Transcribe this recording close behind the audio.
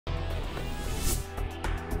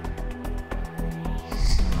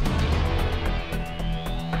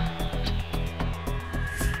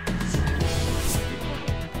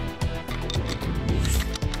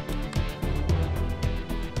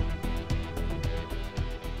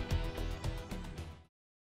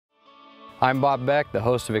I'm Bob Beck, the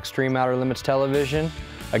host of Extreme Outer Limits Television.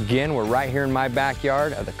 Again, we're right here in my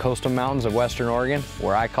backyard of the coastal mountains of Western Oregon,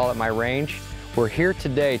 where I call it my range. We're here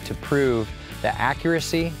today to prove the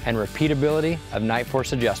accuracy and repeatability of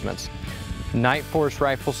Nightforce adjustments. Nightforce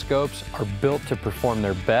rifle scopes are built to perform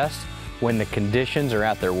their best when the conditions are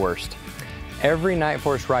at their worst. Every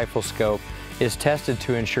Nightforce rifle scope is tested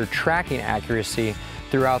to ensure tracking accuracy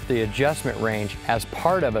throughout the adjustment range as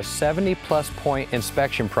part of a 70+ point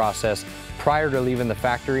inspection process prior to leaving the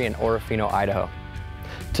factory in Orofino, Idaho.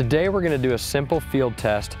 Today we're going to do a simple field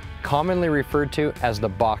test, commonly referred to as the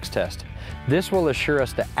box test. This will assure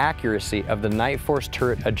us the accuracy of the Nightforce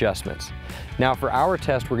turret adjustments. Now for our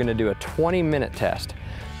test, we're going to do a 20-minute test.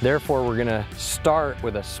 Therefore, we're going to start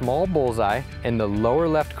with a small bullseye in the lower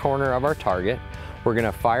left corner of our target. We're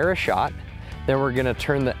going to fire a shot. Then we're going to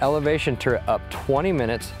turn the elevation turret up 20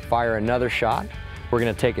 minutes, fire another shot. We're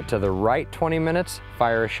going to take it to the right 20 minutes,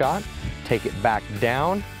 fire a shot. Take it back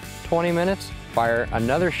down 20 minutes, fire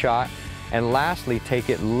another shot. And lastly, take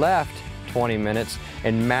it left 20 minutes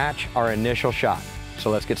and match our initial shot. So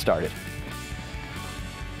let's get started.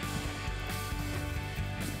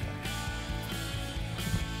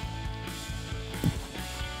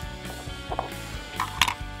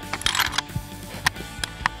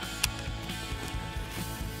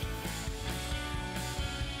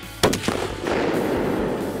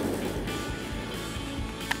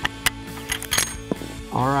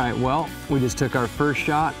 All right, well, we just took our first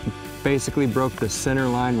shot, basically broke the center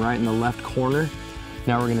line right in the left corner.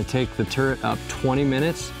 Now we're gonna take the turret up 20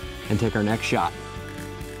 minutes and take our next shot.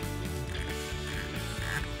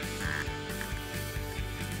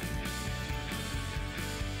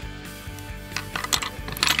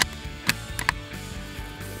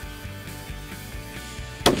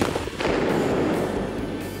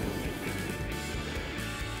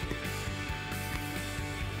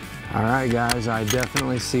 All right, guys, I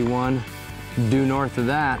definitely see one due north of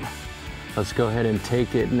that. Let's go ahead and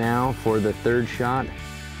take it now for the third shot,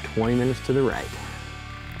 20 minutes to the right.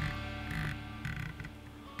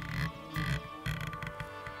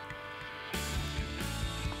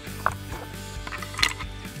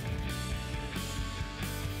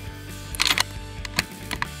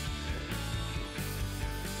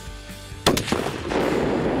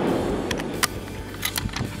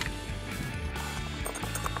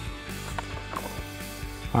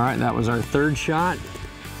 All right, that was our third shot.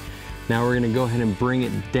 Now we're gonna go ahead and bring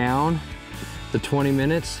it down the 20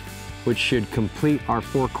 minutes, which should complete our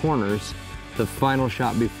 4 corners, the final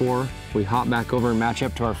shot before we hop back over and match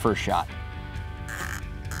up to our first shot.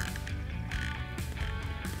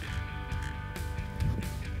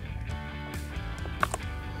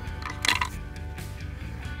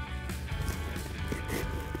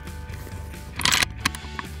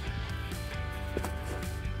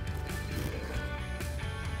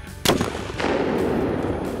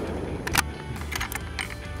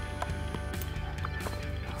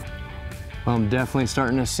 I'm definitely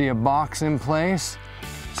starting to see a box in place.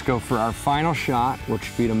 Let's go for our final shot, which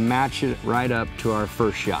would be to match it right up to our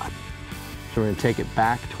first shot. So we're gonna take it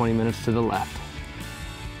back 20 minutes to the left.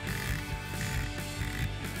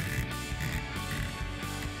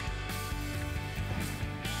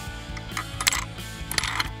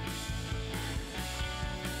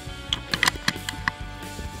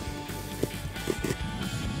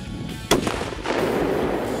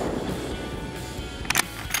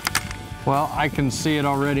 Well, I can see it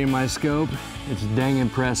already in my scope. It's dang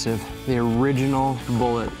impressive. The original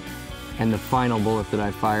bullet and the final bullet that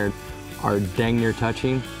I fired are dang near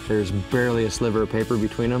touching. There's barely a sliver of paper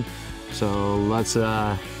between them. So let's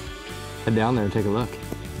head down there and take a look.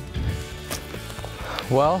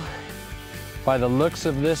 Well, by the looks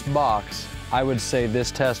of this box, I would say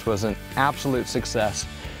this test was an absolute success.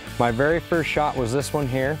 My very first shot was this one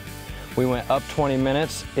here. We went up 20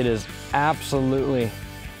 minutes. It is absolutely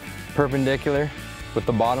perpendicular with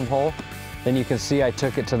the bottom hole. Then you can see I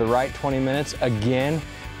took it to the right 20 minutes. Again,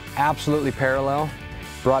 absolutely parallel.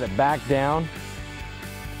 Brought it back down,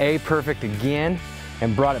 perfect again,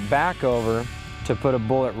 and brought it back over to put a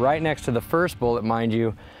bullet right next to the first bullet, mind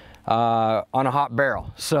you, on a hot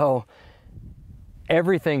barrel. So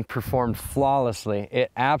everything performed flawlessly.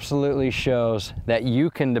 It absolutely shows that you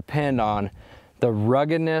can depend on the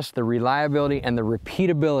ruggedness, the reliability, and the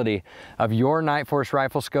repeatability of your Nightforce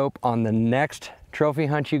rifle scope on the next trophy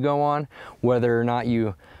hunt you go on, whether or not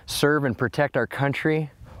you serve and protect our country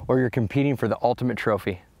or you're competing for the ultimate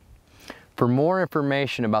trophy. For more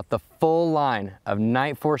information about the full line of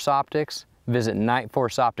Nightforce optics, visit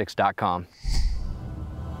nightforceoptics.com.